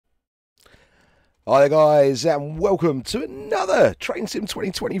Hi guys, and welcome to another Train Sim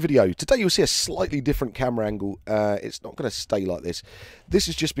 2020 video. Today you'll see a slightly different camera angle. It's not going to stay like this. This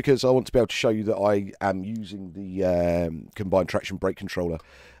is just because I want to be able to show you that I am using the combined traction brake controller,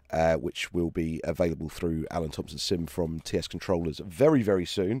 which will be available through Alan Thomson Sim from TS Controllers very, very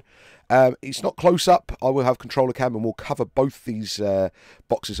soon. It's not close up. I will have controller cam and we'll cover both these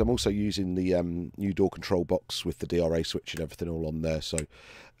boxes. I'm also using the new door control box with the DRA switch and everything all on there. So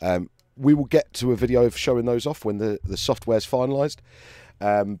we will get to a video of showing those off when the software's finalised.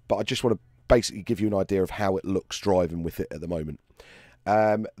 But I just want to basically give you an idea of how it looks driving with it at the moment.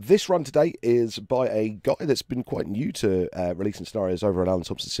 This run today is by a guy that's been quite new to releasing scenarios over at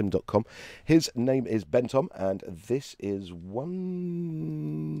alanthomsonsim.com. His name is Bentom, and this is one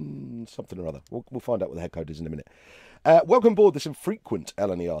something or other. We'll find out what the head code is in a minute. Welcome aboard this infrequent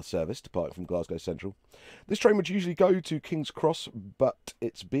LNER service departing from Glasgow Central. This train would usually go to King's Cross, but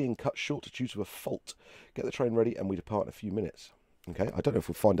it's being cut short due to a fault. Get the train ready and we depart in a few minutes. Okay, I don't know if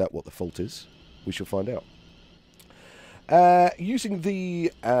we'll find out what the fault is. We shall find out. Using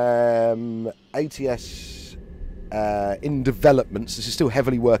the ATS in developments, this is still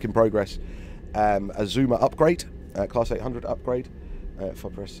heavily work in progress. A Zuma upgrade, Class 800 upgrade. If I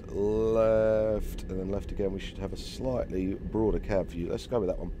press left and then left again, we should have a slightly broader cab view. Let's go with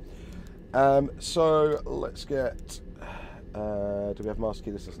that one. So let's get. Do we have master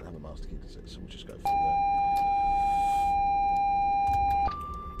key? This doesn't have a master key, does it? So we'll just go from there.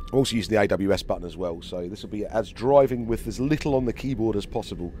 I'm also using the AWS button as well, so this will be as driving with as little on the keyboard as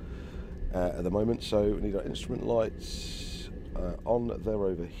possible at the moment. So we need our instrument lights on there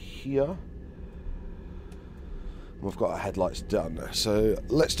over here. We've got our headlights done. So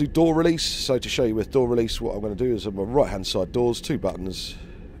let's do door release. So to show you with door release, what I'm going to do is on my right hand side doors, two buttons,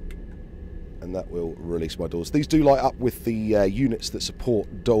 and that will release my doors. These do light up with the units that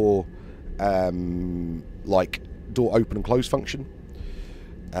support door, like door open and close function.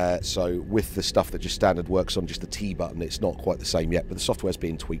 So with the stuff that just standard works on just the T button, it's not quite the same yet, but the software's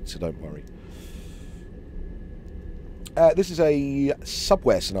being tweaked, so don't worry. This is a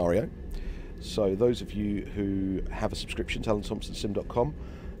subware scenario. So those of you who have a subscription to alanthomsonsim.com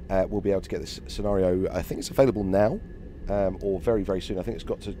will be able to get this scenario. I think it's available now, or very, very soon. I think it's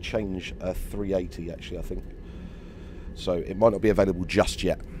got to change 380, actually, I think. So it might not be available just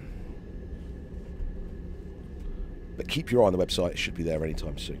yet. But keep your eye on the website. It should be there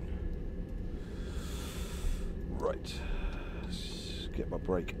anytime soon. Right. Let's get my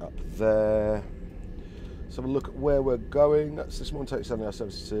brake up there. Let's have a look at where we're going. That's this morning takes our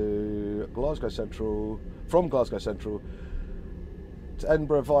service to Glasgow Central, from Glasgow Central to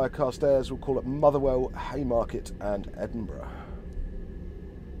Edinburgh via Carstairs. We'll call it Motherwell, Haymarket and Edinburgh.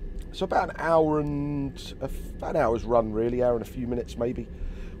 So about an hour's run really, hour and a few minutes maybe,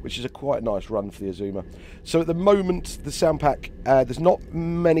 which is a quite nice run for the Azuma. So at the moment, the sound pack, there's not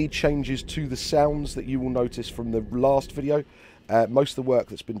many changes to the sounds that you will notice from the last video. Most of the work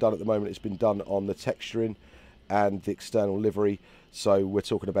that's been done at the moment has been done on the texturing and the external livery. So we're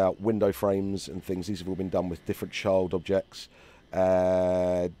talking about window frames and things. These have all been done with different child objects.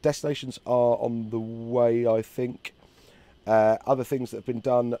 Destinations are on the way, I think. Other things that have been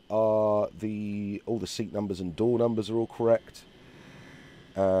done are all the seat numbers and door numbers are all correct.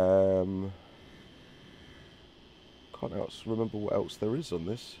 Can't remember what else there is on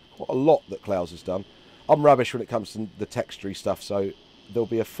this. Quite a lot that Klaus has done. I'm rubbish when it comes to the textury stuff, so there'll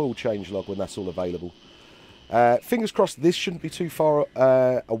be a full changelog when that's all available. Fingers crossed this shouldn't be too far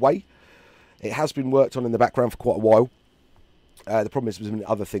away. It has been worked on in the background for quite a while. The problem is there's been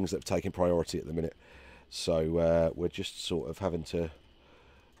other things that have taken priority at the minute. So we're just sort of having to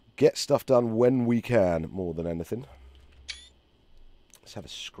get stuff done when we can, more than anything. Let's have a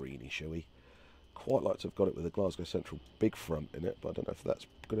screeny, shall we? Quite like to have got it with a Glasgow Central big front in it, but I don't know if that's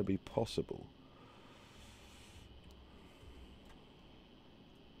going to be possible.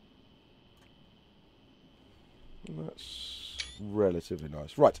 That's relatively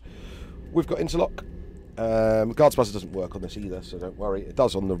nice. Right, we've got interlock. Guards buzzer doesn't work on this either, so don't worry. It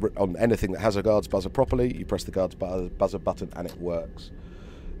does on anything that has a guards buzzer properly. You press the guards buzzer button and it works.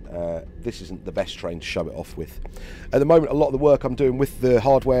 This isn't the best train to show it off with. At the moment, a lot of the work I'm doing with the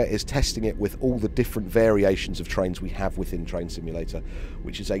hardware is testing it with all the different variations of trains we have within Train Simulator,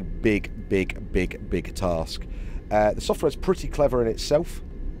 which is a big, big, big, big task. The software is pretty clever in itself.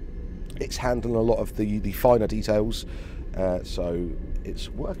 It's handling a lot of the finer details, so it's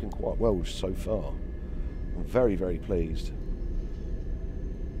working quite well so far. I'm very, very pleased.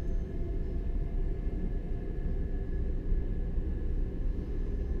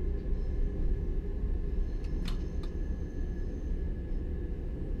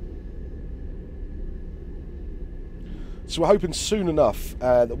 So we're hoping soon enough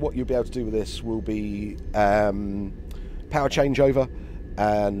that what you'll be able to do with this will be power changeover,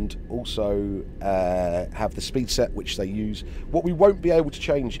 and also have the speed set which they use. What we won't be able to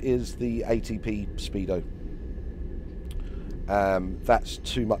change is the ATP speedo. That's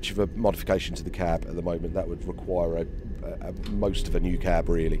too much of a modification to the cab at the moment. That would require most of a new cab,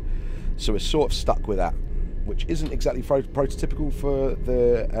 really. So we're sort of stuck with that, which isn't exactly prototypical for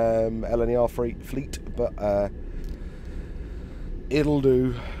the LNER fleet, but it'll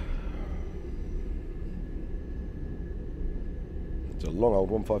do. It's a long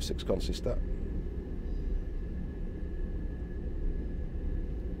old 156 consistor.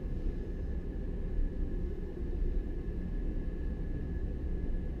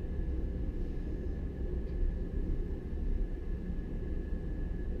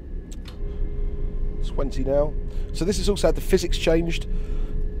 Now. So this has also had the physics changed.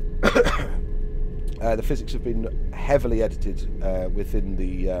 The physics have been heavily edited within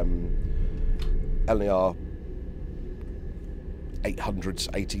the LNR 800s,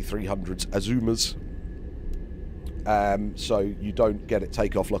 8300s Azumas. So you don't get it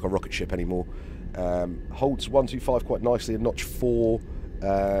take off like a rocket ship anymore. Holds 125 quite nicely in notch 4.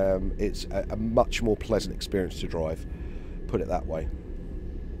 It's a much more pleasant experience to drive, put it that way.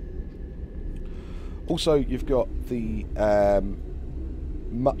 Also, you've got the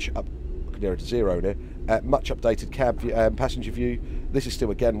much updated cab passenger view. This is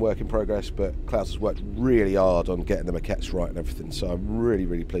still again work in progress, but Klaus has worked really hard on getting the maquettes right and everything. So I'm really,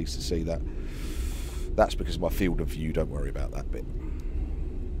 really pleased to see that. That's because of my field of view. Don't worry about that bit.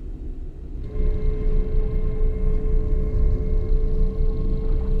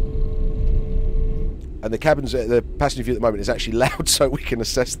 And the cabins, the passenger view at the moment is actually loud, so we can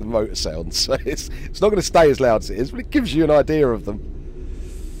assess the motor sounds. So it's not going to stay as loud as it is, but it gives you an idea of them.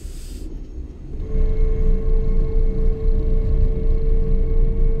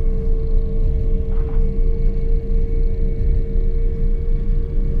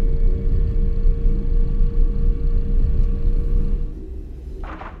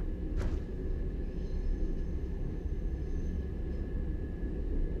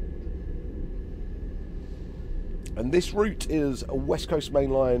 And this route is a West Coast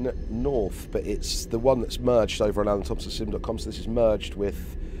Main Line North, but it's the one that's merged over on AlanThompsonSim.com. So this is merged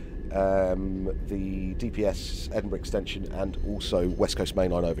with the DPS Edinburgh extension and also West Coast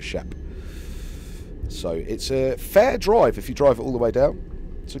Main Line over Shap. So it's a fair drive if you drive it all the way down.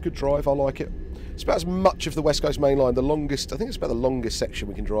 It's a good drive, I like it. It's about as much of the West Coast Main Line, the longest, I think it's about the longest section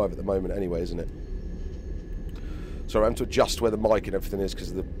we can drive at the moment anyway, isn't it? So I'm having to adjust where the mic and everything is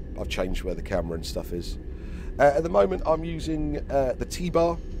because I've changed where the camera and stuff is. At the moment I'm using the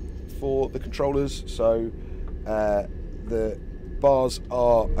T-bar for the controllers, so the bars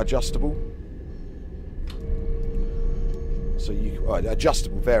are adjustable. So you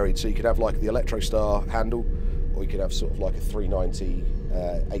adjustable, varied, so you could have like the Electrostar handle, or you could have sort of like a 390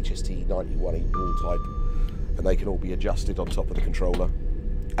 HST 91E ball type, and they can all be adjusted on top of the controller.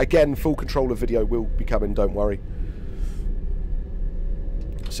 Again, full controller video will be coming, don't worry.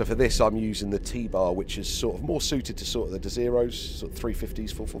 So for this I'm using the T-bar, which is sort of more suited to sort of the Dezeros, sort of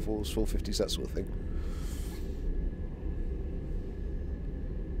 350s, 444s, 450s, that sort of thing.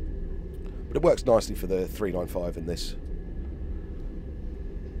 But it works nicely for the 395 in this.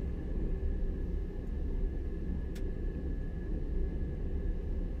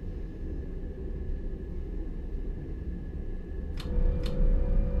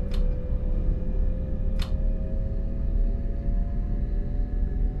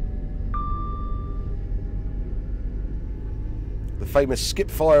 Famous skip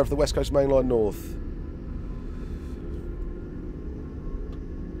fire of the West Coast Main Line North.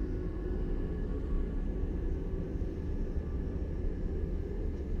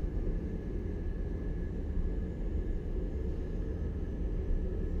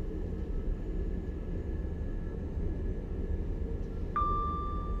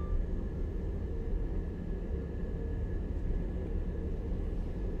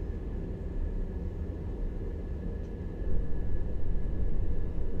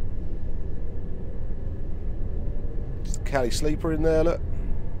 Cali Sleeper in there, look.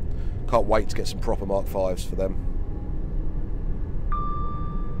 Can't wait to get some proper Mark 5s for them.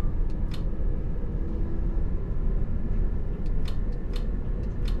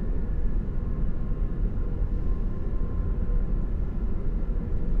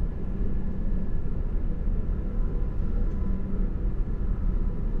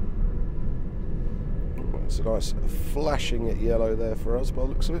 It's a nice flashing at yellow there for us by the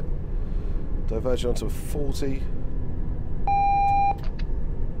looks of it. Diverging onto a 40.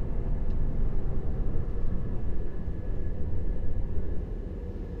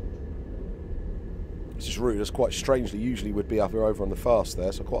 shortest route, as quite strangely usually would be up or over on the fast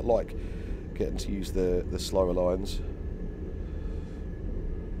there, so I quite like getting to use the slower lines.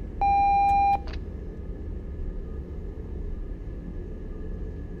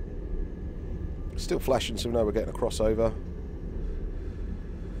 Still flashing, so we know we're getting a crossover.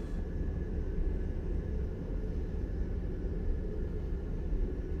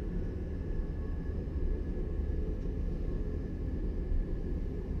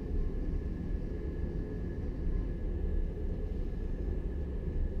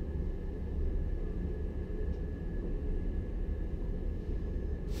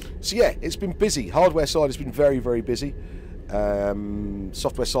 So yeah, it's been busy. Hardware side has been very, very busy.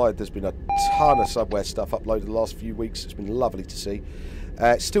 Software side, there's been a ton of subware stuff uploaded the last few weeks. It's been lovely to see.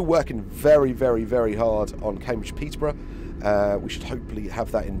 Still working very, very, very hard on Cambridge Peterborough. We should hopefully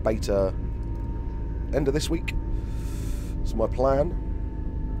have that in beta end of this week. That's my plan.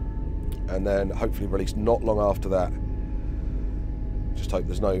 And then hopefully release not long after that. Just hope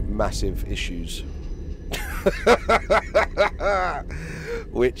there's no massive issues.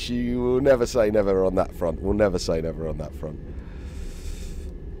 Which you will never say never on that front. We'll never say never on that front.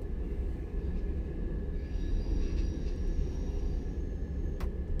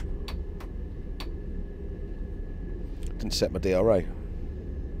 Didn't set my DRA.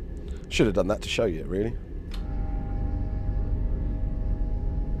 Should have done that to show you, really.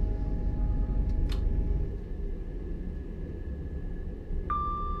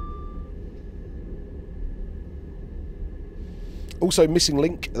 Also, missing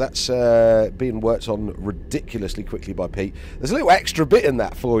link, that's being worked on ridiculously quickly by Pete. There's a little extra bit in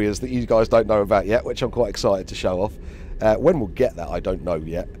that for you that you guys don't know about yet, which I'm quite excited to show off. When we'll get that, I don't know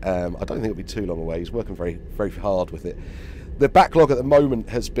yet. I don't think it'll be too long away. He's working very, very hard with it. The backlog at the moment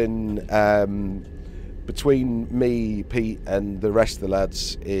has been, between me, Pete, and the rest of the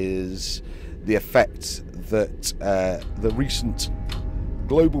lads, is the effect that the recent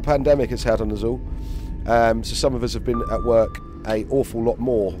global pandemic has had on us all. So some of us have been at work an awful lot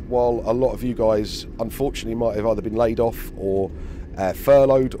more, while a lot of you guys unfortunately might have either been laid off or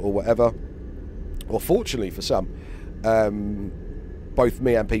furloughed or whatever, or fortunately for some, both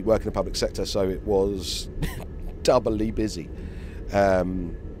me and Pete work in the public sector, so it was doubly busy.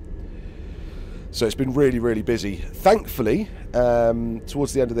 So it's been really, really busy. Thankfully,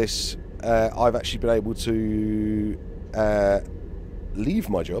 towards the end of this, I've actually been able to leave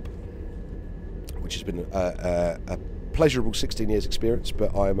my job, which has been a pleasurable 16 years experience,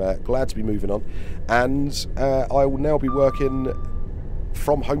 but I'm glad to be moving on, and I will now be working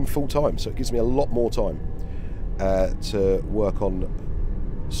from home full time, so it gives me a lot more time to work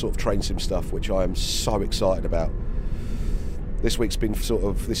on sort of train sim stuff, which I am so excited about. This week's been sort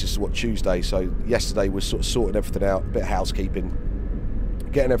of, this is what, Tuesday, so yesterday was sort of sorting everything out, a bit of housekeeping,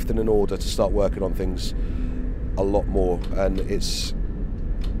 getting everything in order to start working on things a lot more, and it's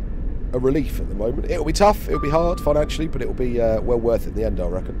a relief at the moment. It'll be tough, it'll be hard financially, but it'll be well worth it in the end, I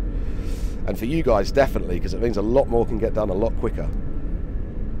reckon. And for you guys, definitely, because it means a lot more can get done a lot quicker.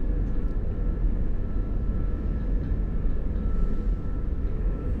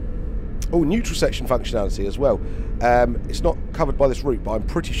 Oh, neutral section functionality as well. It's not covered by this route, but I'm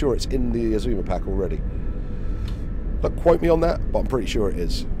pretty sure it's in the Azuma pack already. Don't quote me on that, but I'm pretty sure it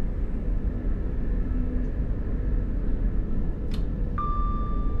is.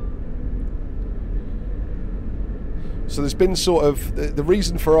 So there's been sort of, the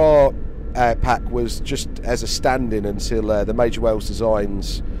reason for our pack was just as a stand-in until the Major Wales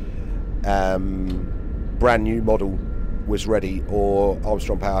Designs brand new model was ready, or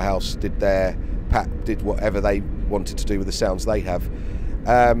Armstrong Powerhouse did their pack, did whatever they wanted to do with the sounds they have.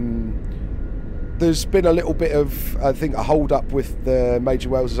 There's been a little bit of, I think, a hold up with the Major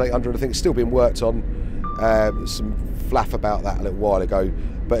Wales 800. I think it's still being worked on. Some flaff about that a little while ago,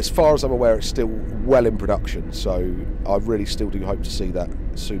 but as far as I'm aware, it's still well in production, so I really still do hope to see that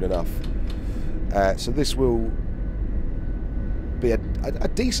soon enough. So this will be a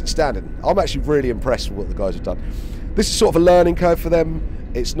decent stand-in. I'm actually really impressed with what the guys have done. This is sort of a learning curve for them.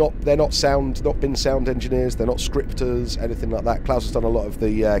 It's not, they're not been sound engineers, they're not scripters, anything like that. Klaus has done a lot of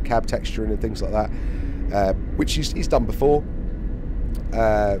the cab texturing and things like that, which he's done before.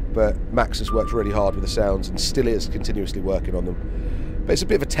 But Max has worked really hard with the sounds and still is continuously working on them. But it's a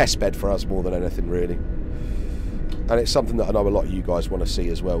bit of a test bed for us more than anything, really. And it's something that I know a lot of you guys want to see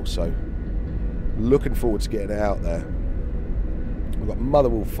as well, so looking forward to getting it out there. We've got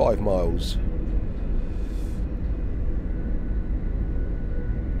Motherwell 5 miles.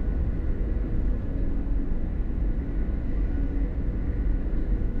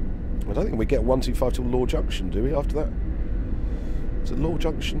 I don't think we get 125 till Law Junction, do we, after that? Is it Law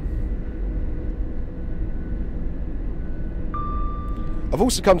Junction? I've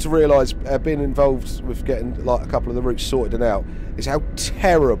also come to realise, being involved with getting like a couple of the routes sorted and out, is how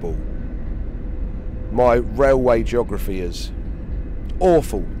terrible my railway geography is.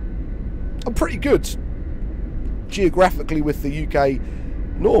 Awful. I'm pretty good geographically with the UK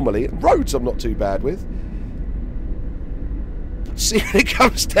normally. Roads I'm not too bad with. But see, when it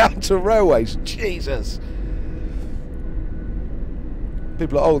comes down to railways, Jesus.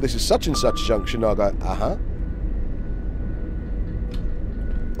 People are, oh, this is such and such junction. I go, uh-huh.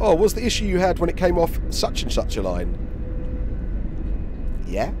 Oh, what's the issue you had when it came off such and such a line?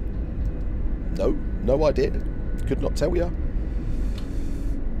 Yeah. No idea. Could not tell you.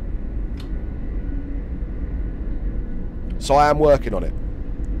 So I am working on it.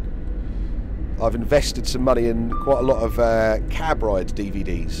 I've invested some money in quite a lot of cab ride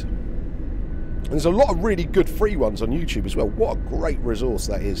DVDs. And there's a lot of really good free ones on YouTube as well. What a great resource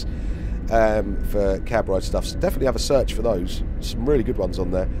that is for cab ride stuff. So definitely have a search for those. Some really good ones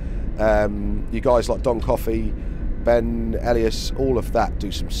on there. You guys like Don Coffey, Ben Elias, all of that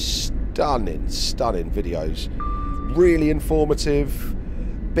do some stunning videos. Really informative.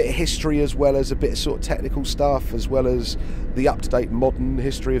 Bit of history as well as a bit of sort of technical stuff, as well as the up-to-date modern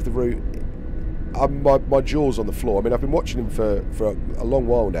history of the route. My jaw's on the floor. I mean, I've been watching him for a long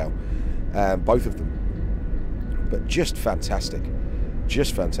while now, both of them. But just fantastic.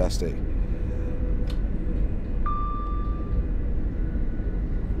 Just fantastic.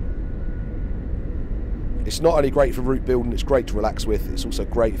 It's not only great for route building, it's great to relax with. It's also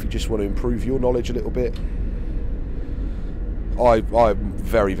great if you just want to improve your knowledge a little bit. I'm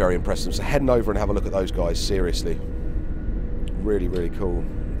very, very impressed with them. So heading over and have a look at those guys, seriously. Really, really cool.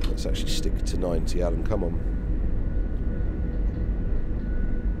 Let's actually stick to 90, Alan, come on.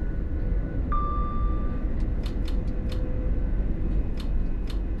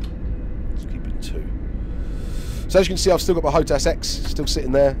 Let's keep it 2. So as you can see, I've still got my HOTAS X still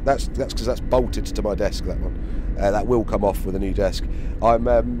sitting there. That's because that's bolted to my desk, that one. That will come off with a new desk.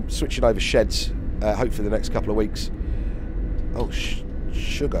 I'm switching over sheds, hopefully the next couple of weeks. Oh,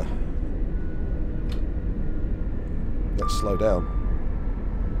 sugar. Let's slow down.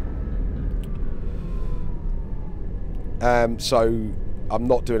 So I'm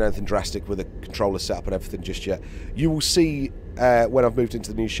not doing anything drastic with the controller setup and everything just yet. You will see when I've moved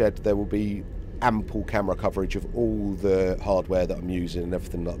into the new shed, there will be ample camera coverage of all the hardware that I'm using and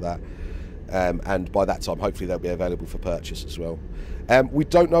everything like that. And by that time, hopefully they'll be available for purchase as well. We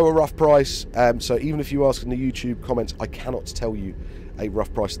don't know a rough price, so even if you ask in the YouTube comments, I cannot tell you a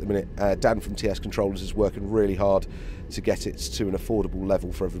rough price at the minute. Dan from TS Controllers is working really hard to get it to an affordable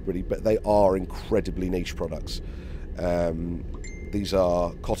level for everybody, but they are incredibly niche products. These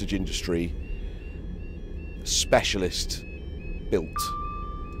are cottage industry specialist built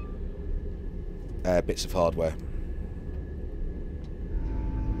bits of hardware.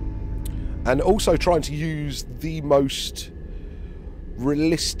 And also trying to use the most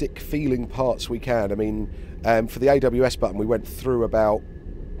realistic feeling parts we can. I mean, for the AWS button, we went through about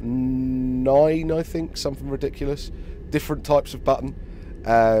 9, I think, something ridiculous, different types of button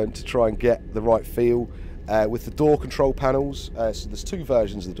to try and get the right feel. With the door control panels, so there's 2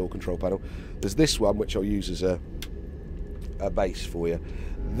 versions of the door control panel. There's this one, which I'll use as a base for you.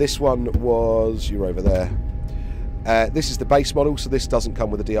 This one was, you're over there. This is the base model, so this doesn't come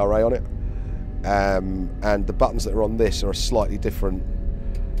with a DRA on it. And the buttons that are on this are slightly different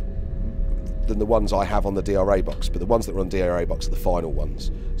than the ones I have on the DRA box, but the ones that are on DRA box are the final ones.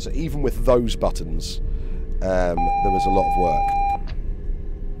 So even with those buttons, there was a lot of work.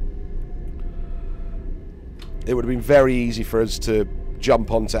 It would have been very easy for us to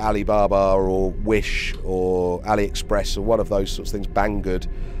jump onto Alibaba or Wish or AliExpress or one of those sorts of things, Banggood,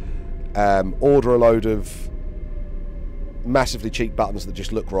 order a load of massively cheap buttons that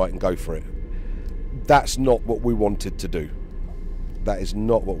just look right and go for it. That's not what we wanted to do. That is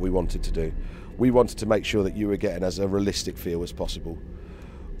not what we wanted to do. We wanted to make sure that you were getting as a realistic feel as possible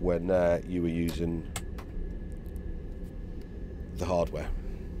when you were using the hardware.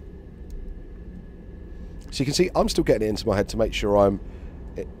 So you can see I'm still getting it into my head to make sure I'm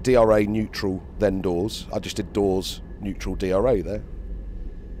DRA neutral, then doors. I just did doors neutral DRA there.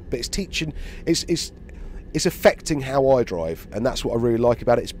 But it's teaching, it's affecting how I drive, and that's what I really like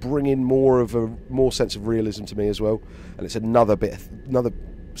about it. It's bringing more sense of realism to me as well, and it's another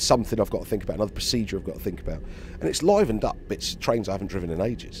something I've got to think about, another procedure I've got to think about, and it's livened up trains I haven't driven in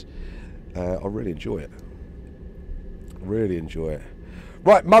ages. I really enjoy it. Really enjoy it.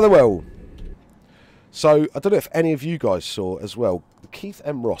 Right, Motherwell. So I don't know if any of you guys saw as well, Keith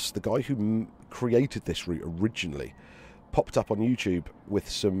M. Ross, the guy who created this route originally, popped up on YouTube with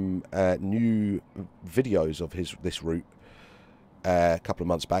some new videos of this route a couple of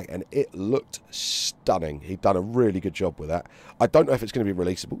months back, and it looked stunning. He'd done a really good job with that. I don't know if it's going to be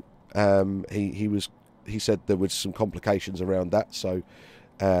releasable. He said there was some complications around that, so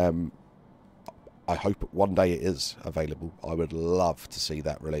I hope one day it is available. I would love to see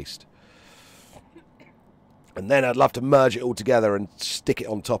that released. And then I'd love to merge it all together and stick it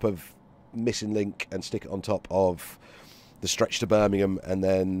on top of Missing Link and stick it on top of the stretch to Birmingham, and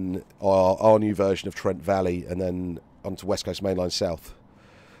then our new version of Trent Valley, and then onto West Coast Mainline South.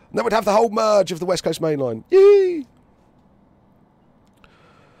 And then we'd have the whole merge of the West Coast Mainline. Yay!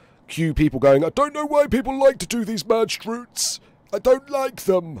 Cue people going, I don't know why people like to do these merged routes. I don't like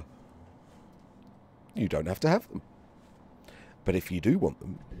them. You don't have to have them. But if you do want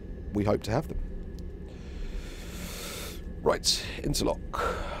them, we hope to have them. Right, interlock.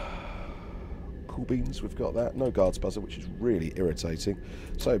 Cool beans, we've got that. No guards buzzer, which is really irritating.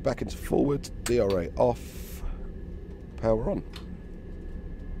 So back into forward, DRA off, power on.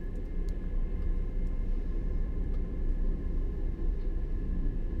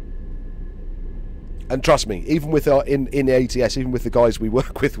 And trust me, even with our in ATS, even with the guys we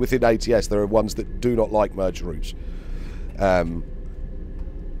work with within ATS, there are ones that do not like merge routes. But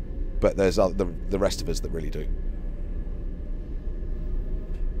there's the rest of us that really do.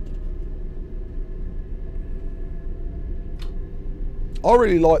 I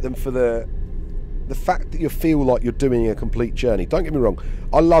really like them for the fact that you feel like you're doing a complete journey. Don't get me wrong.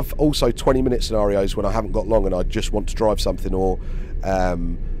 I love also 20-minute scenarios when I haven't got long and I just want to drive something, or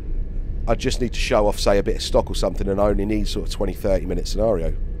I just need to show off, say, a bit of stock or something, and I only need sort of 20-30 minute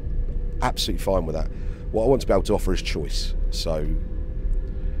scenario. Absolutely fine with that. What I want to be able to offer is choice. So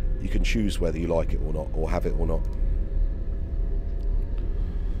you can choose whether you like it or not, or have it or not.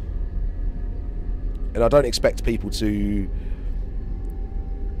 And I don't expect people to,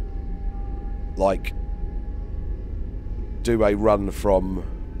 like, do a run from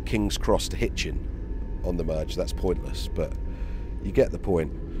King's Cross to Hitchin on the merge. That's pointless, but you get the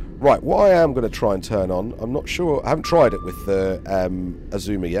point. Right, what I am going to try and turn on, I'm not sure, I haven't tried it with the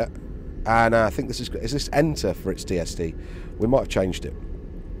Azuma yet, and I think is this Enter for its DSD? We might have changed it.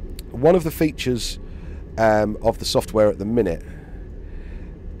 One of the features of the software at the minute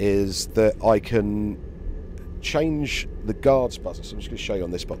is that I can change the guards buzzer. So I'm just going to show you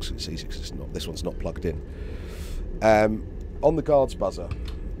on this box. It's easy because this one's not plugged in. On the guards buzzer,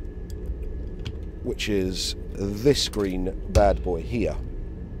 which is this green bad boy here.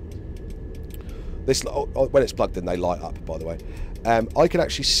 This, when it's plugged in, they light up, by the way. I can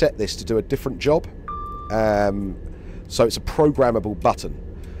actually set this to do a different job. So it's a programmable button.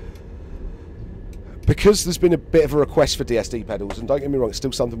 Because there's been a bit of a request for DSD pedals, and don't get me wrong, it's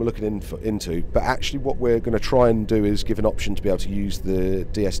still something we're looking into, but actually what we're going to try and do is give an option to be able to use the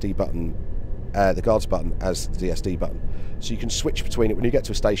DSD button, the guards button, as the DSD button. So you can switch between it. When you get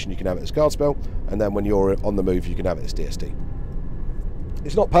to a station, you can have it as guards bell, and then when you're on the move, you can have it as DSD.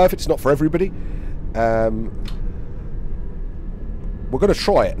 It's not perfect, it's not for everybody. We're going to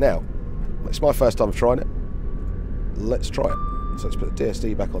try it now. It's my first time of trying it. Let's try it. So let's put the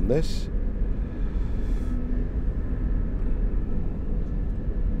DSD back on this.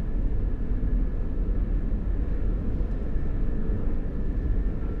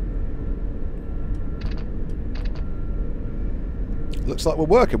 Looks like we're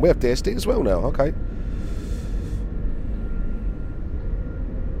working. We have DSD as well now. Okay.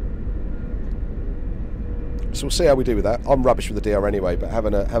 So we'll see how we do with that. I'm rubbish with the DR anyway, but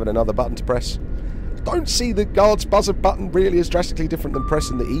having another button to press. Don't see the guards buzzer button really as drastically different than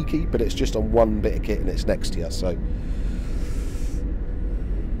pressing the E key, but it's just on one bit of kit and it's next to you, so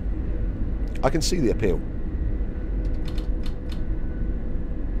I can see the appeal.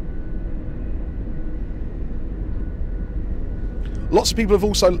 Lots of people have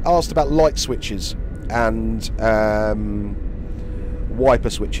also asked about light switches and wiper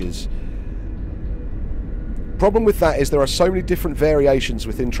switches. Problem with that is there are so many different variations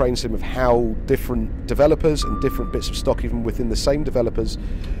within Train Sim of how different developers and different bits of stock, even within the same developers,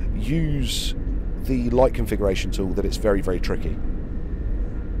 use the light configuration tool that it's very, very tricky.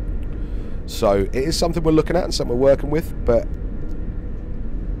 So it is something we're looking at and something we're working with, but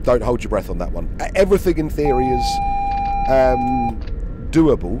don't hold your breath on that one. Everything in theory is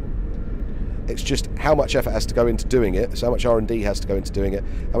doable. It's just how much effort has to go into doing it, so how much R&D has to go into doing it,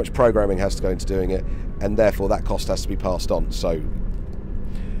 how much programming has to go into doing it, and therefore that cost has to be passed on. So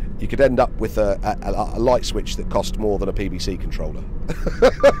you could end up with a light switch that cost more than a PBC controller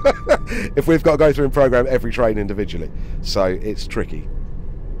if we've got to go through and program every train individually. So it's tricky.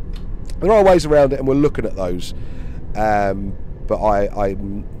 There are ways around it, and we're looking at those, but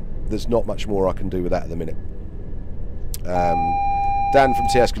there's not much more I can do with that at the minute. Dan from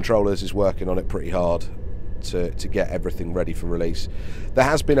TS Controllers is working on it pretty hard to get everything ready for release. There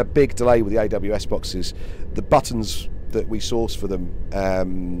has been a big delay with the AWS boxes. The buttons that we source for them,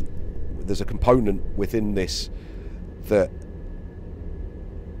 there's a component within this that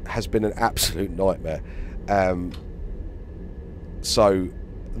has been an absolute nightmare. So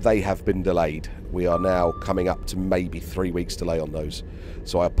they have been delayed. We are now coming up to maybe 3 weeks delay on those.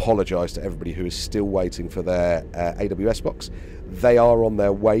 So I apologise to everybody who is still waiting for their AWS box. They are on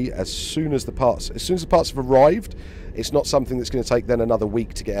their way as soon as the parts have arrived. It's not something that's going to take then another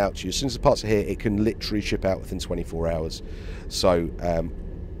week to get out to you. As soon as the parts are here, it can literally ship out within 24 hours. So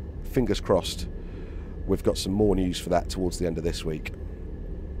fingers crossed, we've got some more news for that towards the end of this week.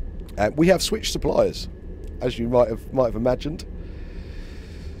 We have switched suppliers, as you might have imagined.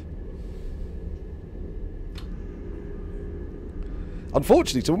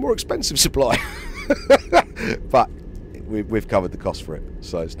 Unfortunately, to a more expensive supply, but we've covered the cost for it,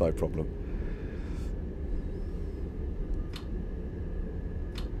 so it's no problem.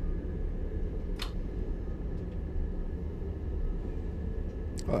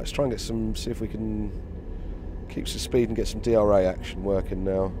 All right, let's try and get some. See if we can keep some speed and get some DRA action working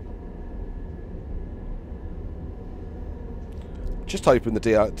now. Just hoping the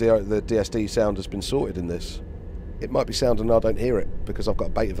DSD sound has been sorted in this. It might be sound and I don't hear it because I've got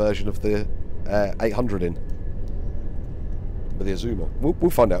a beta version of the 800 in with the Azuma. We'll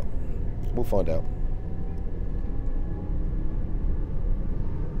find out. We'll find out.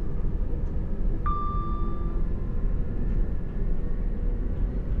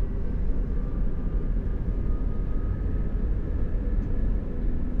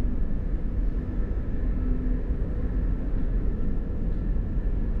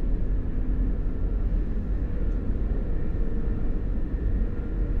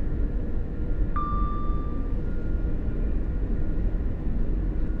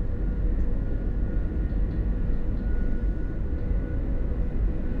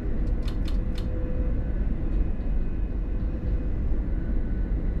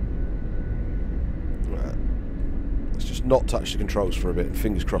 Not touch the controls for a bit, and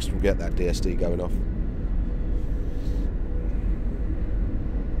fingers crossed we'll get that DSD going off.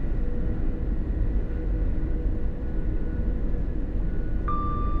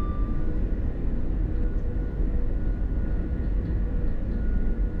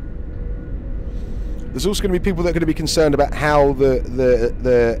 There's also going to be people that are going to be concerned about how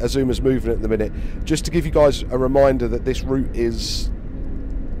the Azuma's moving at the minute. Just to give you guys a reminder that this route is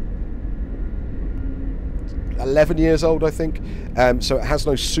 11 years old, I think, so it has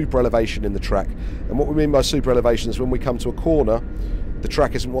no super elevation in the track. And what we mean by super elevation is when we come to a corner, the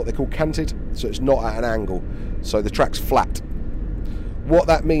track isn't what they call canted, so it's not at an angle, so the track's flat. What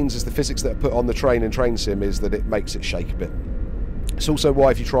that means is the physics that are put on the train in Train Sim is that it makes it shake a bit. It's also why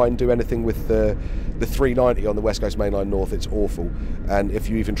if you try and do anything with the 390 on the West Coast Main Line North, it's awful. And if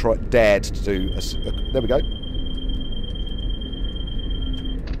you even dared to do there we go.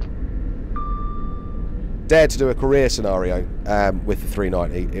 Dared to do a career scenario with the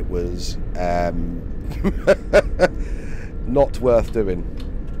 390, it was not worth doing.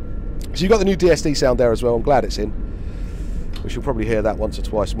 So you've got the new DSD sound there as well. I'm glad it's in. We shall probably hear that once or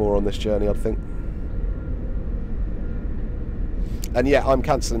twice more on this journey, I think. And yeah, I'm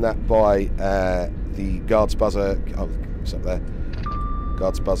cancelling that by the guard's buzzer. Oh, it's up there.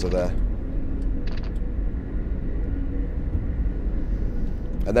 Guard's buzzer there.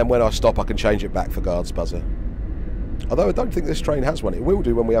 And then when I stop, I can change it back for guard's buzzer. Although I don't think this train has one. It will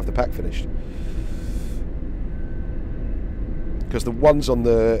do when we have the pack finished. Because the ones on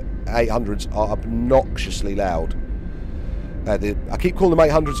the 800s are obnoxiously loud. I keep calling them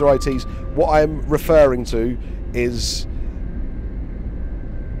 800s or ATs. What I'm referring to is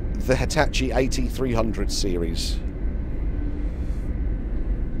the Hitachi AT300 series.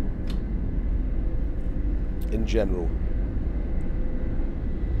 In general.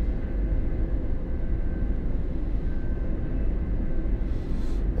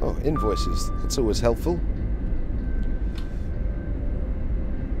 Oh, invoices. That's always helpful.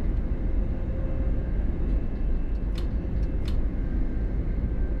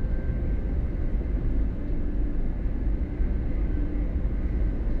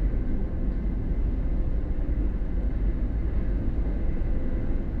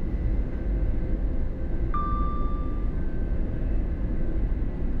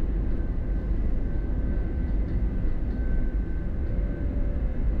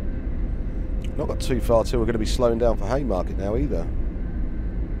 Not got too far till we're going to be slowing down for Haymarket now either.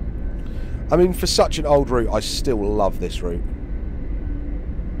 I mean, for such an old route, I still love this route.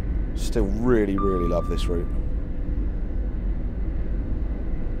 Still really, really love this route.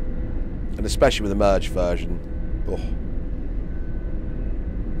 And especially with the merged version. Oh.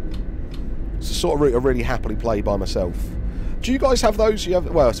 It's the sort of route I really happily play by myself. Do you guys have those? You have,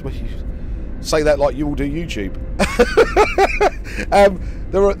 well, I suppose you say that like you all do YouTube.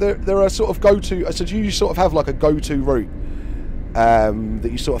 There are sort of go-to. So do you sort of have like a go-to route that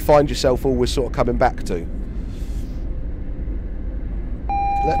you sort of find yourself always sort of coming back to?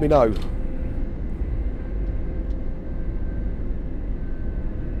 Let me know.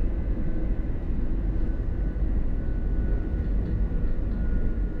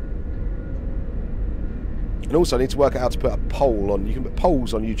 And also I need to work out how to put a poll on. You can put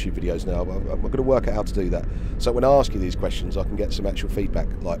polls on YouTube videos now, but I'm going to work out how to do that. So when I ask you these questions, I can get some actual feedback,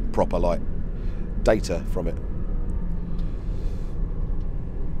 like proper, like, data from it.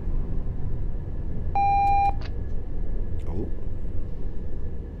 Oh.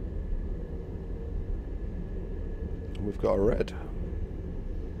 And we've got a red.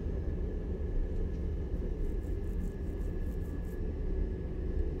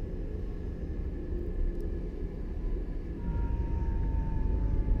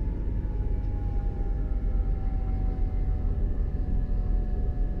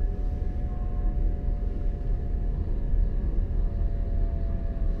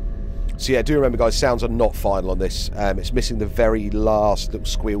 So yeah, do remember guys, sounds are not final on this. It's missing the very last little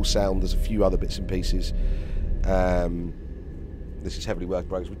squeal sound. There's a few other bits and pieces. This is heavily work in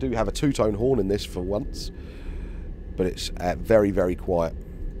progress. We do have a two-tone horn in this for once, but it's very, very quiet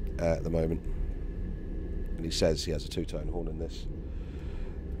at the moment. And he says he has a two-tone horn in this.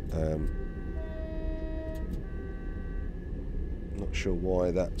 Not sure why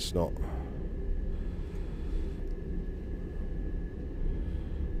that's not...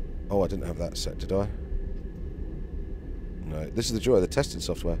 Oh, I didn't have that set, did I? No, this is the joy of the testing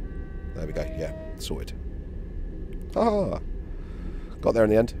software. There we go, yeah, sorted. Ah, got there in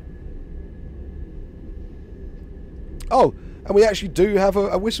the end. Oh, and we actually do have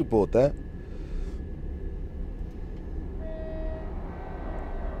a whistle board there.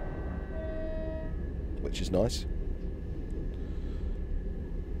 Which is nice.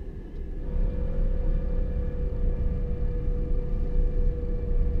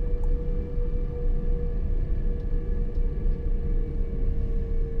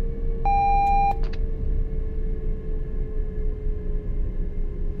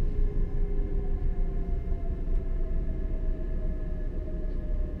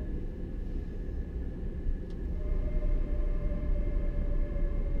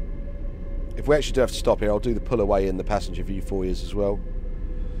 If we actually do have to stop here, I'll do the pull away in the passenger view for you as well.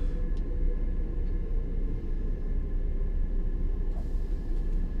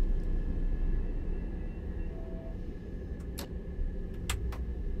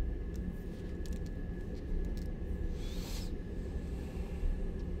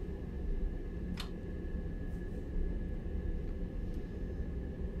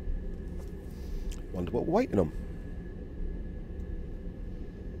 Wonder what we're waiting on.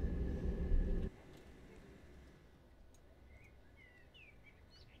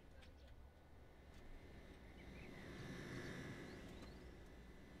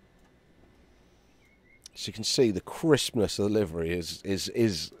 So you can see the crispness of the livery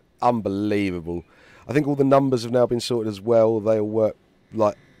is unbelievable. I think all the numbers have now been sorted as well. They all work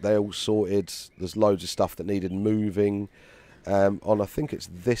like they all sorted. There's loads of stuff that needed moving. On I think it's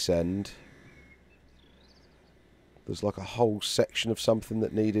this end. There's like a whole section of something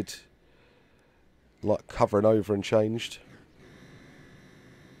that needed like covering over and changed.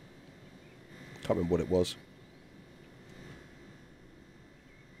 Can't remember what it was.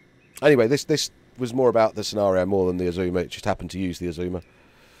 Anyway, this was more about the scenario more than the Azuma. It just happened to use the Azuma.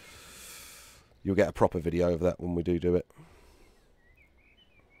 You'll get a proper video of that when we do it.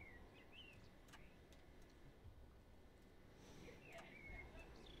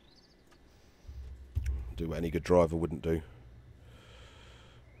 Do what any good driver wouldn't do.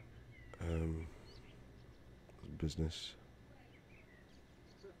 Business.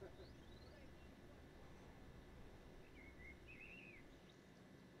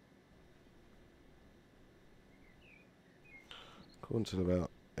 Until about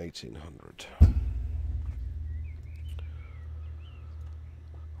 1800.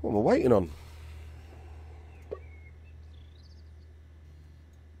 What am I waiting on?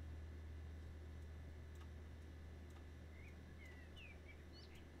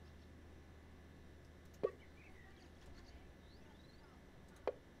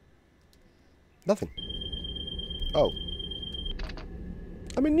 Nothing. Oh.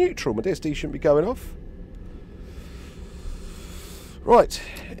 I'm in neutral. My DSD shouldn't be going off. Right,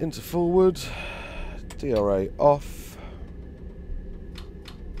 into forward, DRA off.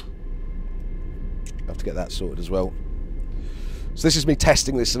 to get that sorted as well. So this is me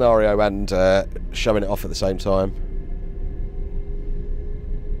testing this scenario and showing it off at the same time.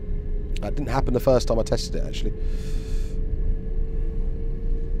 That didn't happen the first time I tested it, actually.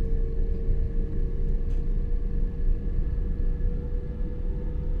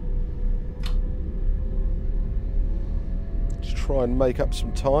 Just try and make up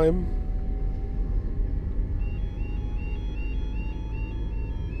some time.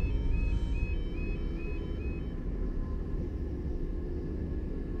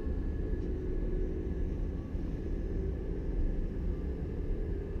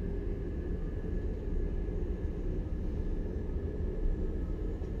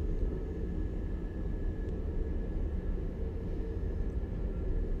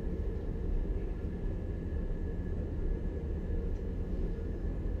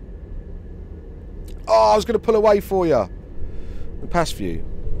 Oh, I was going to pull away for you. The pass view.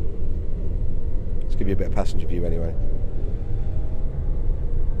 Let's give you a bit of passenger view anyway.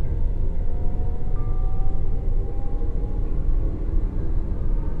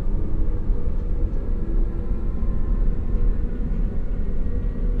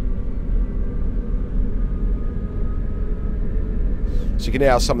 So you can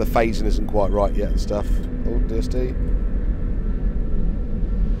hear how some of the phasing isn't quite right yet and stuff. Oh, DSD.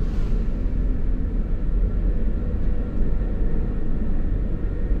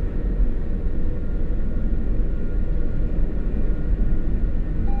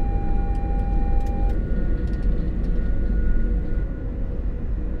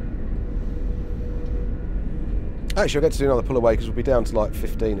 Actually, I'll get to do another pull away because we'll be down to like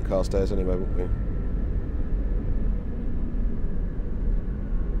 15 at Carstairs anyway, won't we?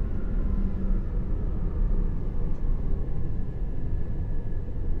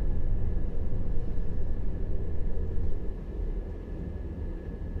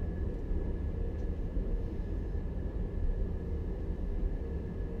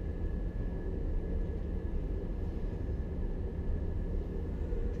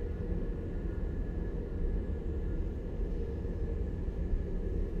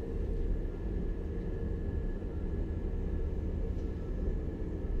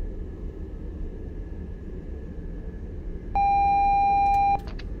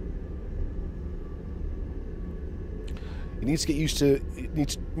 You need to get used to,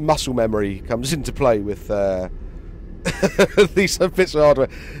 muscle memory comes into play with these bits of hardware.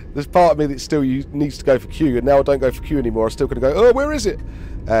 There's part of me that still needs to go for Q, and now I don't go for Q anymore. I'm still going to go, oh, where is it?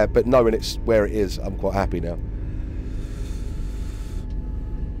 But knowing it's where it is, I'm quite happy now.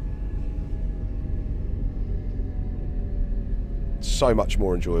 So much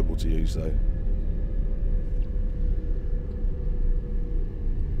more enjoyable to use, though.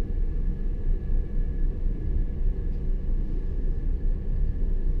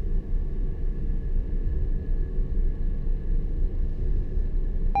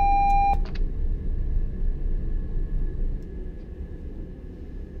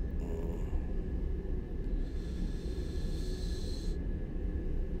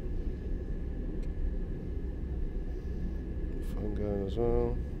 Going as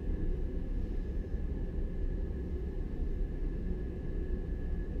well.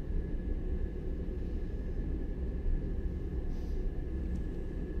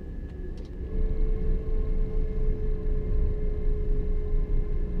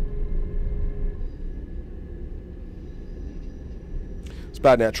 It's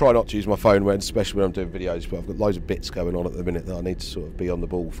bad now. I try not to use my phone, especially when I'm doing videos, but I've got loads of bits going on at the minute that I need to sort of be on the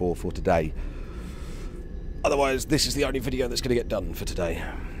ball for today. Otherwise, this is the only video that's going to get done for today.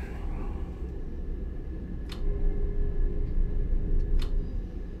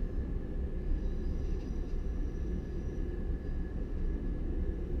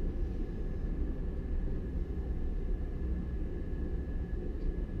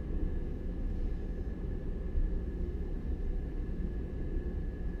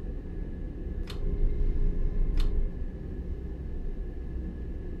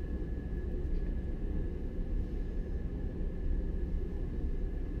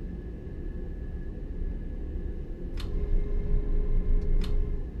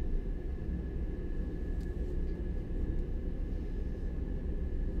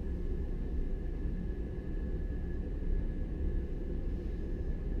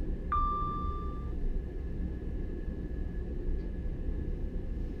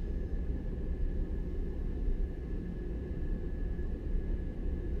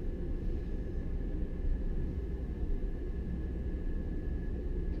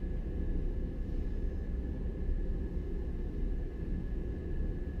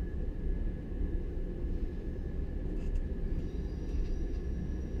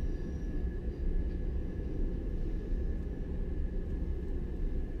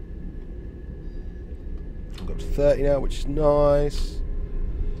 Got to 30 now, which is nice.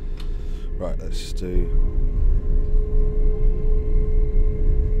 Right, let's do...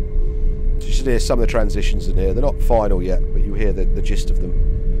 So you should hear some of the transitions in here. They're not final yet, but you hear the gist of them.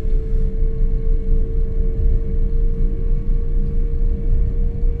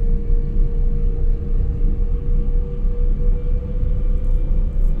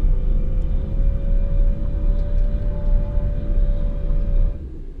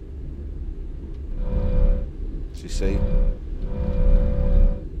 So you see,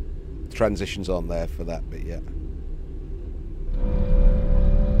 the transitions aren't there for that bit yet.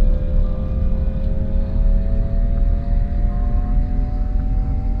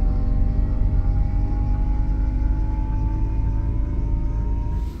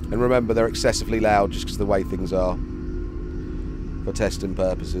 And remember, they're excessively loud just because of the way things are for testing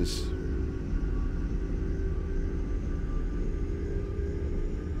purposes.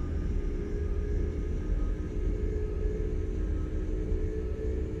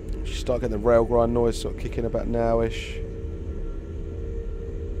 You start getting the rail grind noise sort of kicking about now-ish.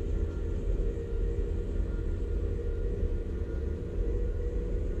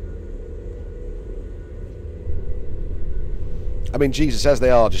 I mean, Jesus, as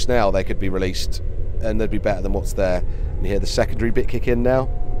they are just now, they could be released and they'd be better than what's there. And you hear the secondary bit kick in now.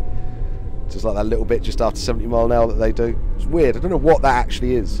 Just like that little bit just after 70 mile an hour that they do. It's weird. I don't know what that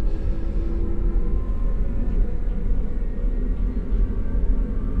actually is.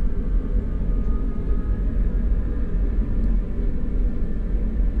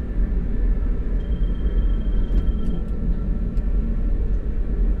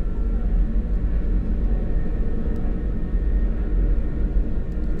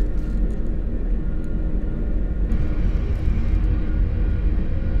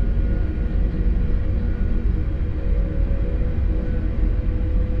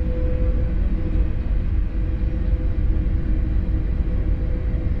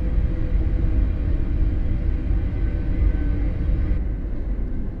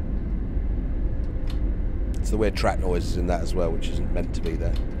 The weird track noises in that as well, which isn't meant to be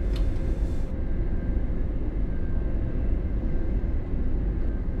there.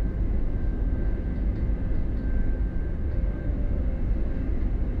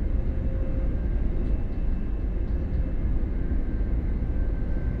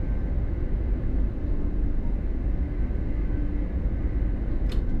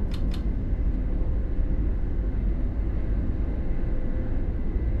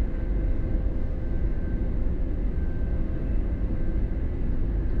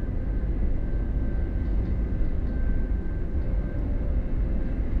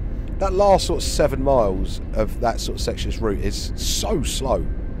 That last sort of 7 miles of that sort of sectionless route is so slow.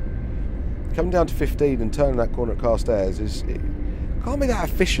 Coming down to 15 and turning that corner at Carstairs can't be that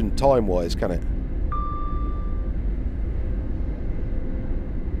efficient time-wise, can it?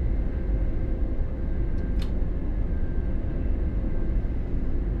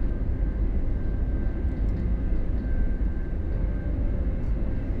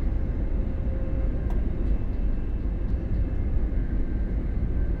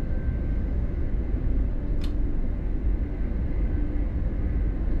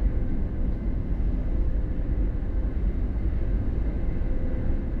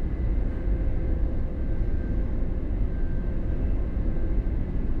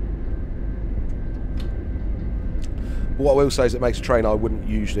 What I will say is it makes a train I wouldn't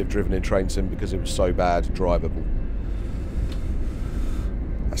usually have driven in train sim because it was so bad drivable.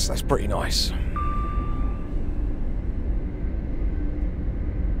 That's pretty nice.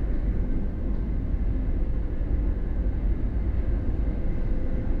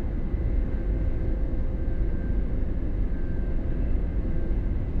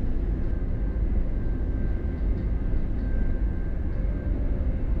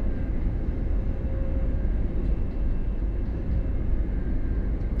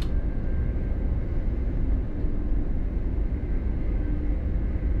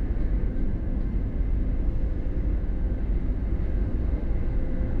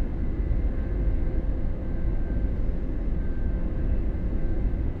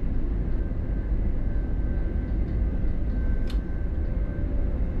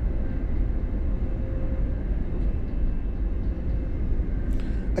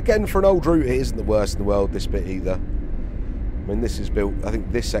 Again, for an old route, it isn't the worst in the world, this bit either. I mean, this is built, I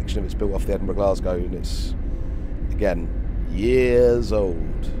think this section of it's built off the Edinburgh Glasgow, and it's, again, years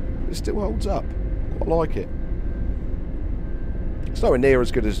old. It still holds up. Quite like it. It's nowhere near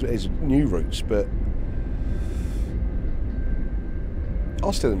as good as new routes, but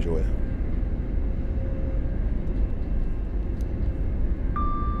I'll still enjoy it.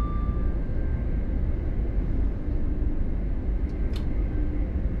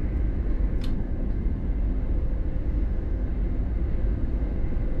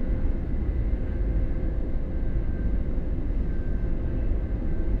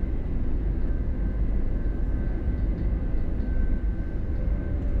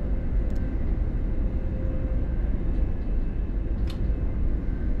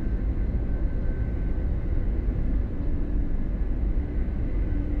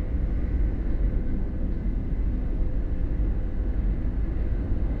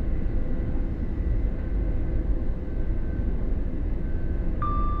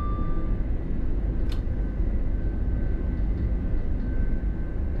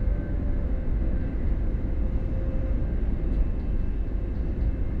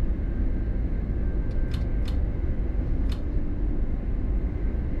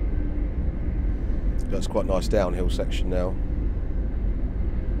 it's quite a nice downhill section now.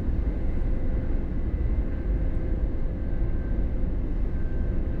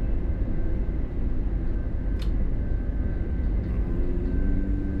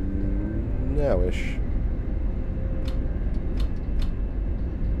 Nowish.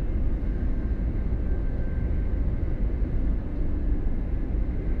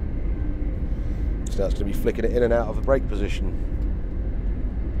 So now it's going to be flicking it in and out of the brake position.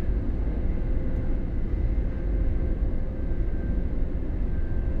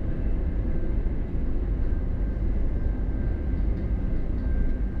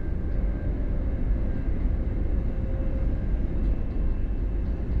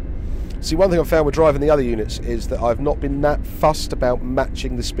 See, one thing I've found with driving the other units is that I've not been that fussed about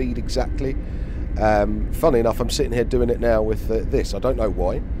matching the speed exactly. Funny enough, I'm sitting here doing it now with this. I don't know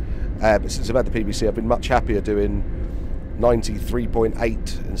why, but since I've had the PBC, I've been much happier doing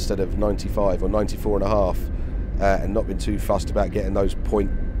 93.8 instead of 95 or 94.5, and not been too fussed about getting those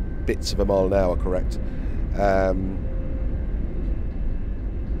point bits of a mile an hour correct. But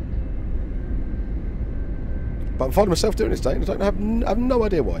I'm finding myself doing this, Dane. I have no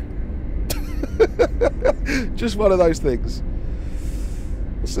idea why. Just one of those things.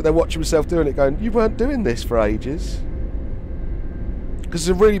 I sit there watching myself doing it going, you weren't doing this for ages. Because it's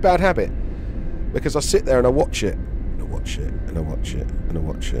a really bad habit. Because I sit there and I watch it, and I watch it, and I watch it, and I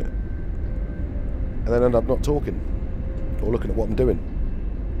watch it, and then end up not talking or looking at what I'm doing.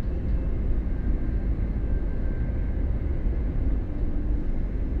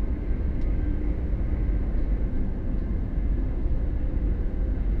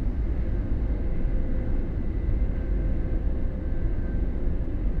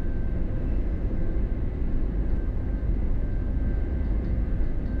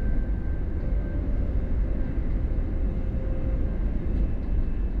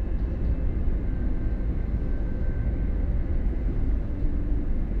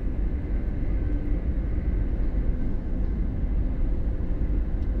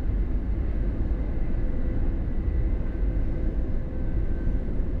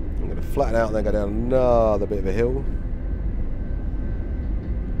 Flatten out and then go down another bit of a hill.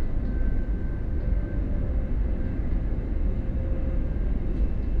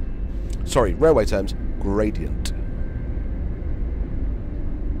 Sorry, railway terms, gradient.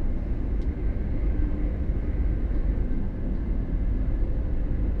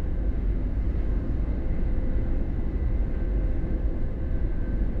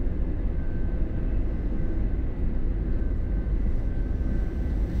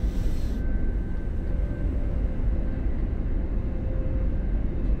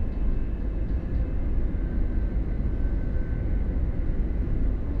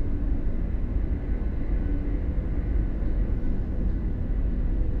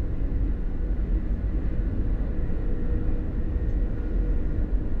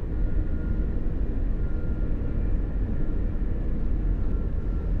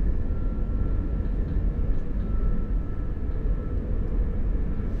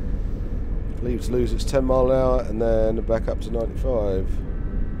 Leaves lose its 10 mile an hour and then back up to 95.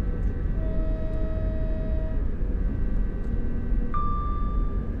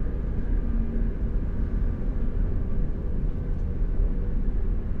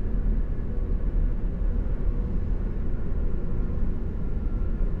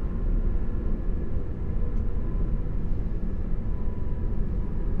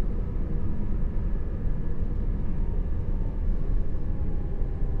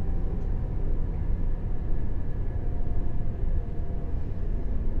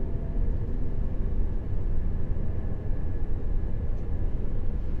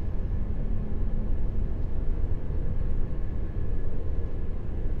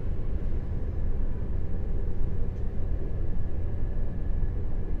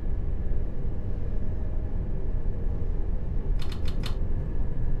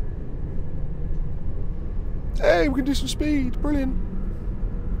 Hey, we can do some speed. Brilliant.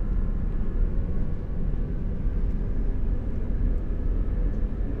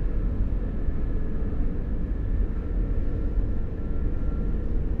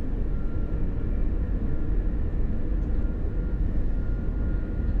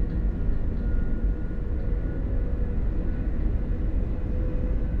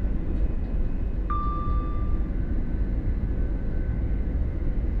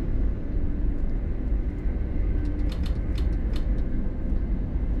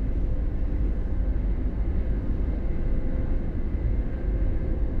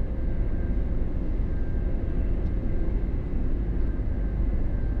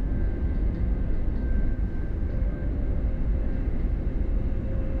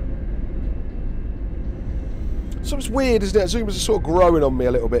 So it's weird, isn't it? Zoomers are sort of growing on me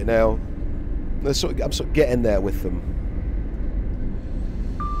a little bit now. I'm sort of getting there with them.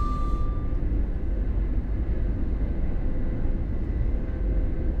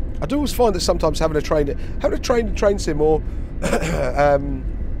 I do always find that sometimes having a train train sim or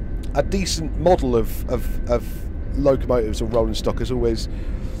a decent model of locomotives or rolling stock has always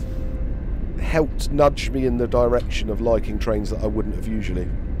helped nudge me in the direction of liking trains that I wouldn't have usually.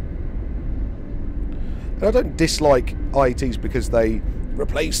 And I don't dislike IETs because they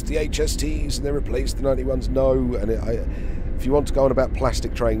replaced the HSTs and they replaced the 91s. No, and if you want to go on about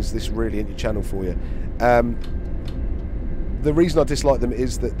plastic trains, this really ain't your channel for you. The reason I dislike them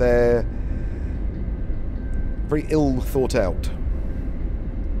is that they're very ill thought out.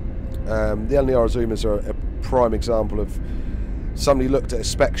 The LNR Zoomers are a prime example of somebody looked at a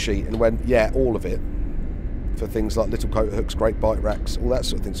spec sheet and went, yeah, all of it, for things like little coat hooks, great bike racks, all that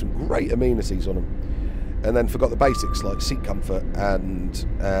sort of thing, some great amenities on them, and then forgot the basics like seat comfort and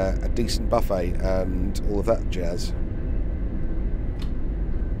a decent buffet and all of that jazz.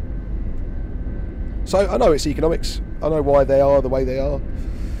 So I know it's economics, I know why they are the way they are.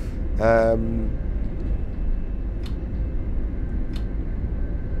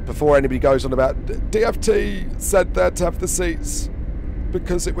 Before anybody goes on about DFT said they'd have the seats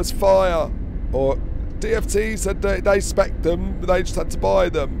because it was fire, or DFT said they spec'd them, they just had to buy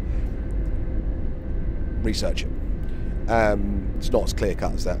them. Research it. It's not as clear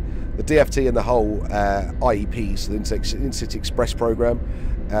cut as that. The DFT and the whole IEP, so the In-City Express programme,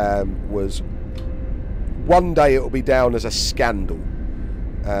 was, one day it will be down as a scandal.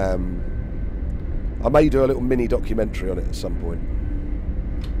 I may do a little mini documentary on it at some point.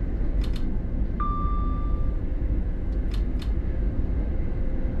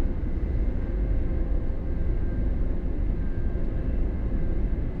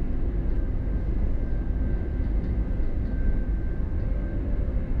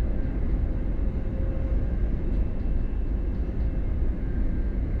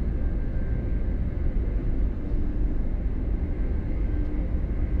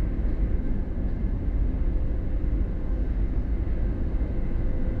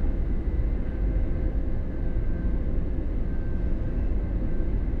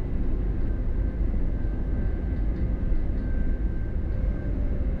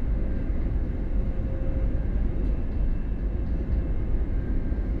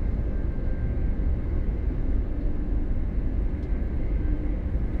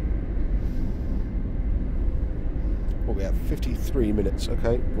 We have 53 minutes.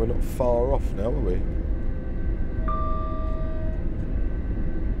 Okay, we're not far off now, are we?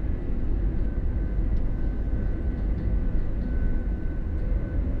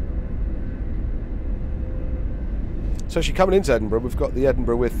 So actually coming into Edinburgh, we've got the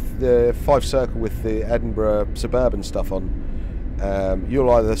Edinburgh with the 5 circle with the Edinburgh suburban stuff on.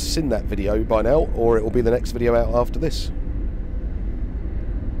 You'll either seen that video by now, or it will be the next video out after this.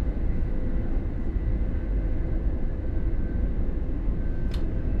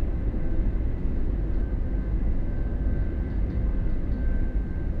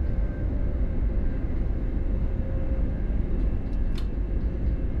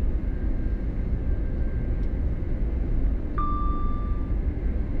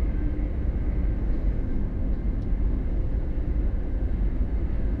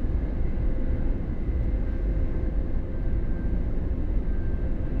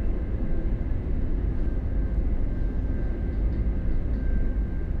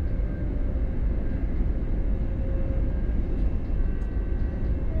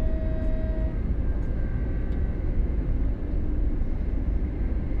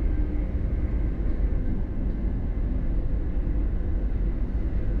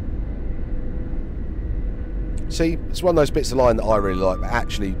 See, it's one of those bits of line that I really like, but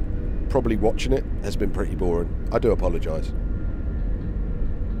actually, probably watching it has been pretty boring. I do apologise.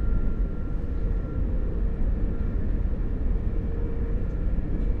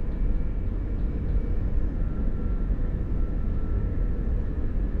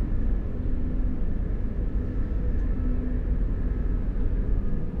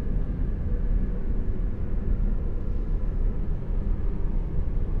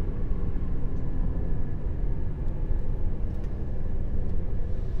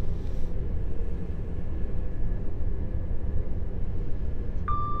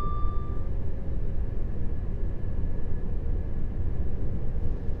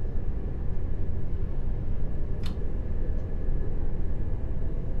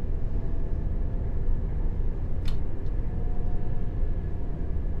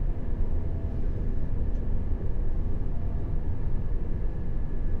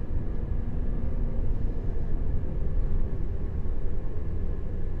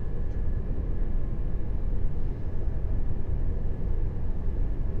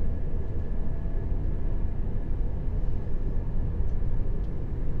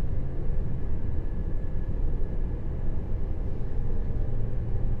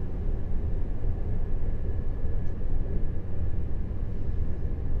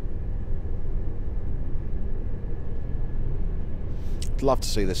 I'd love to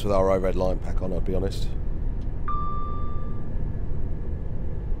see this with our overhead line pack on, I'd be honest.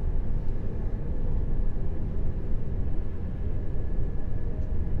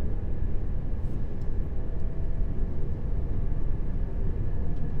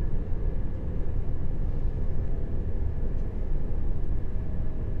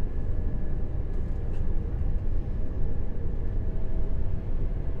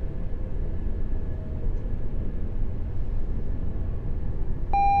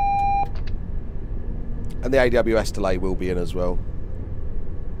 And the AWS delay will be in as well.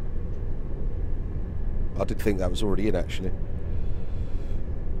 I did think that was already in, actually.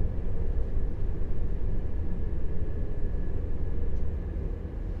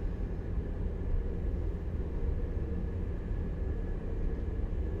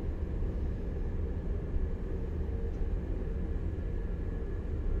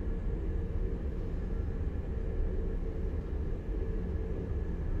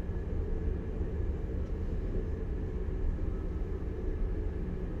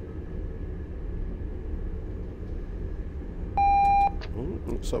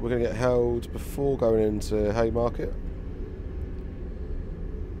 Looks like we're going to get held before going into Haymarket.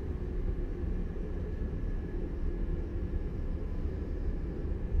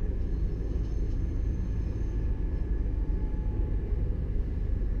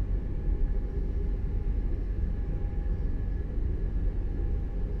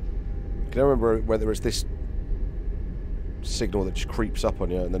 Can I remember whether it's this signal that just creeps up on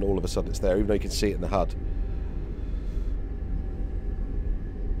you and then all of a sudden it's there, even though you can see it in the HUD?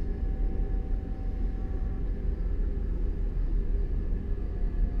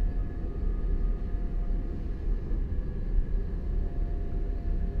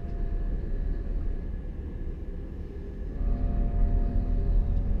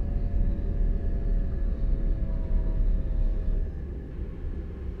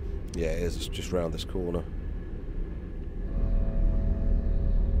 Yeah, it is. It's just round this corner.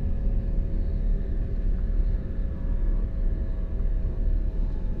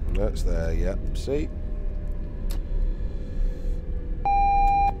 That's there, yeah. See?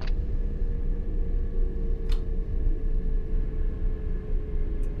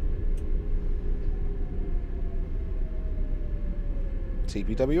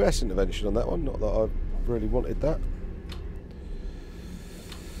 TPWS intervention on that one. Not that I really wanted that.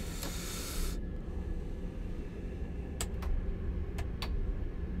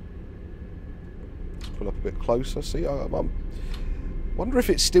 Pull up a bit closer. See, I wonder if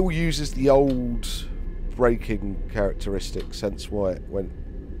it still uses the old braking characteristics, hence why it went.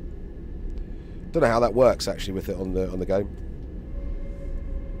 Don't know how that works actually with it on the game.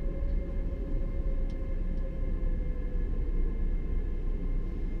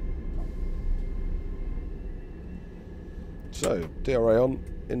 So DRA on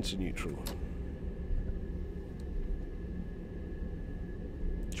into neutral.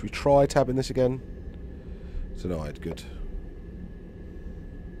 Should we try tabbing this again? Denied. Good.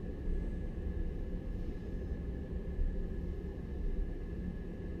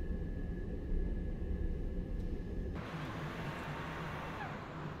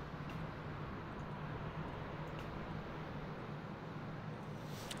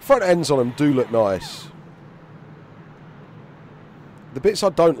 Front ends on them do look nice. The bits I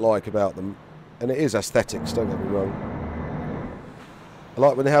don't like about them, and it is aesthetics, don't get me wrong, I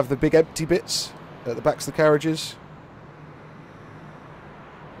like when they have the big empty bits at the backs of the carriages.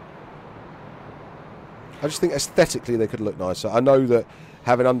 I just think aesthetically they could look nicer. I know that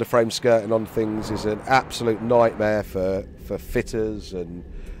having underframe skirting on things is an absolute nightmare for fitters and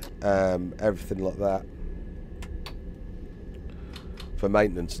everything like that, for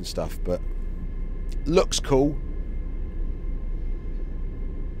maintenance and stuff, but looks cool.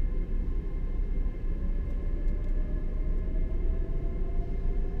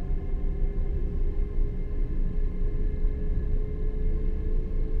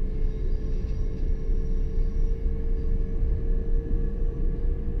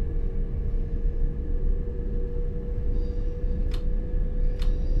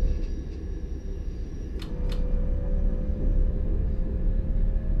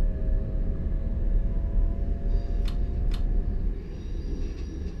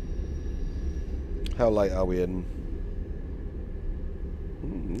 How late are we in?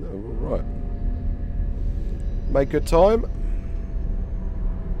 No, right. Made good time.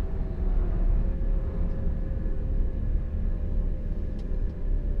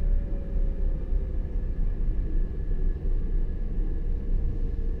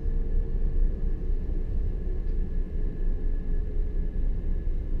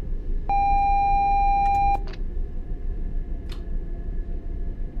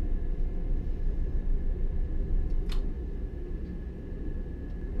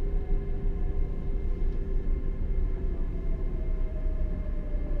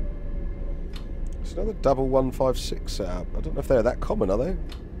 It's another double 156 setup. I don't know if they're that common, are they?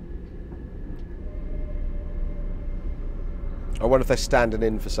 I wonder if they're standing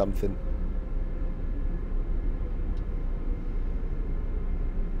in for something.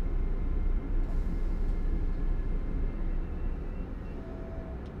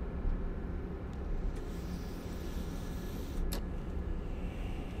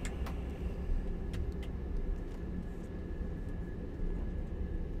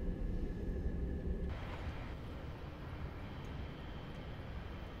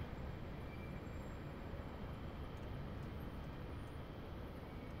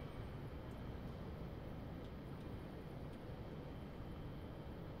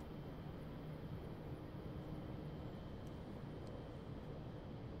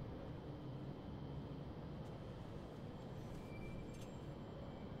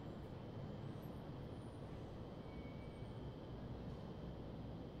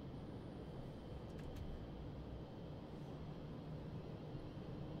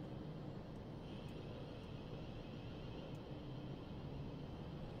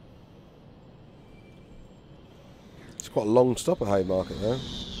 It's quite a long stop at Haymarket there.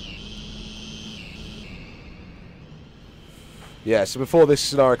 Yeah, so before this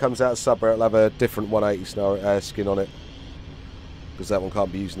scenario comes out of Sudbury, it'll have a different 180 scenario, skin on it. Because that one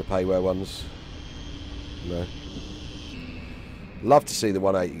can't be using the payware ones. No. Love to see the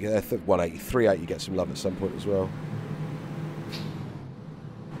 180, 180, 380 get some love at some point as well.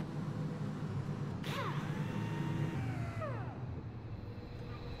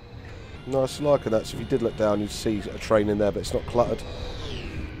 Nice, liking that. So if you did look down, you'd see a train in there, but it's not cluttered.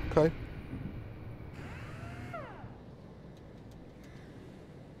 Okay.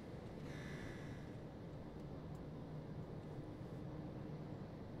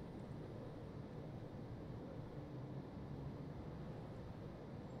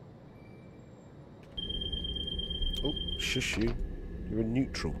 Oh, shush you. You're in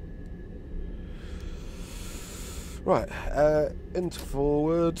neutral. Right, into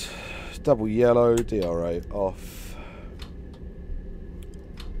forward. Double yellow, DRA off.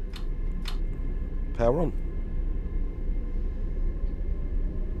 Power on.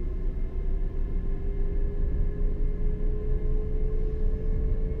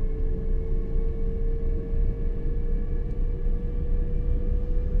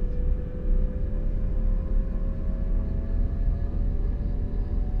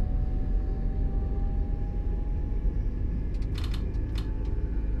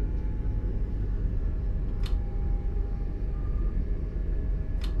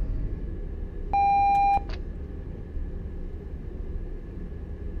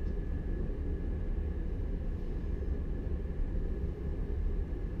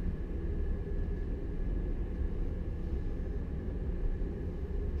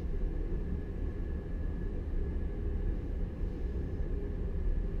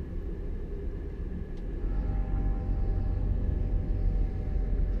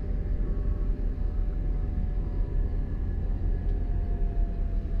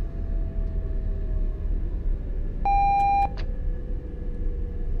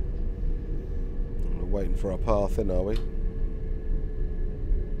 Waiting for our path in, are we?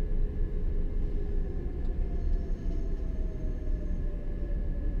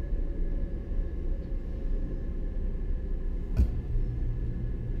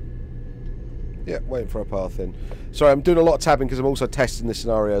 Yeah, waiting for our path in. Sorry, I'm doing a lot of tabbing because I'm also testing this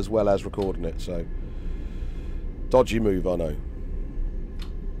scenario as well as recording it, so... Dodgy move, I know.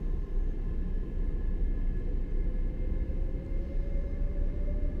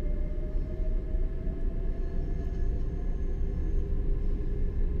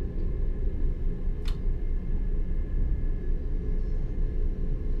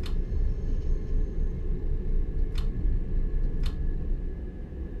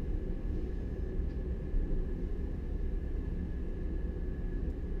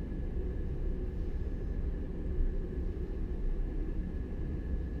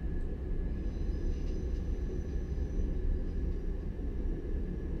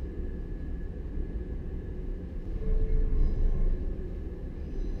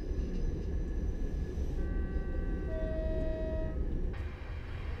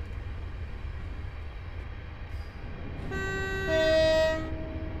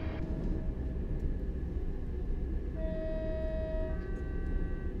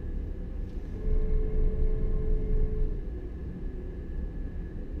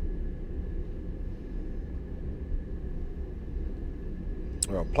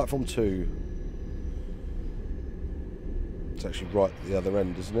 Right, platform 2. It's actually right at the other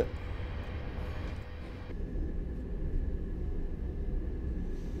end, isn't it?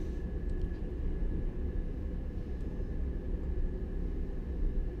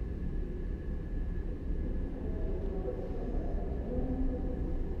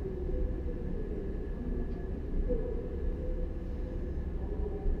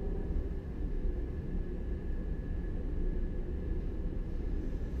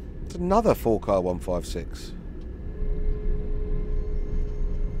 another 4-car 156.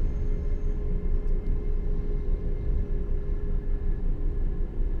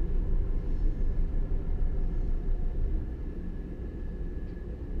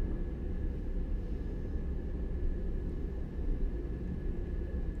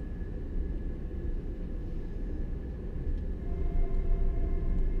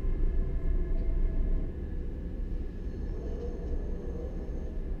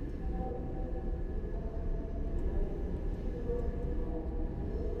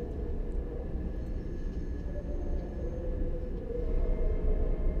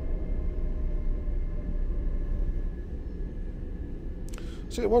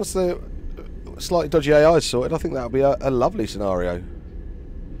 So once the slightly dodgy AI is sorted, I think that would be a lovely scenario.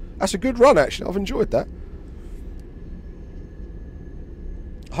 That's a good run, actually. I've enjoyed that.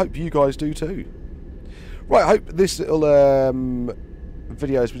 I hope you guys do too. Right, I hope this little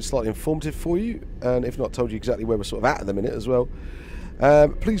video has been slightly informative for you, and if not, told you exactly where we're sort of at the minute as well.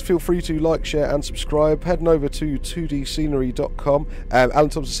 Please feel free to like, share and subscribe. Heading over to 2dscenery.com,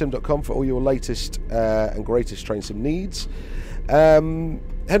 alanthomsonsim.com for all your latest and greatest train sim needs.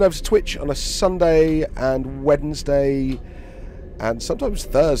 Head over to Twitch on a Sunday and Wednesday and sometimes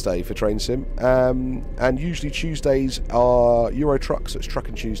Thursday for Train Sim, and usually Tuesdays are Euro Trucks, so it's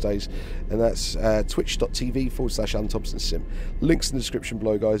Trucking Tuesdays, and that's twitch.tv/Alan Thomson Sim. Links in the description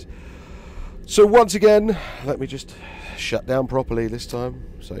below, guys. So once again, let me just shut down properly this time,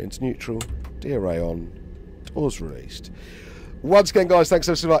 so into neutral, DRA on, doors released. Once again, guys, thanks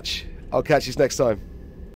so much. I'll catch you next time.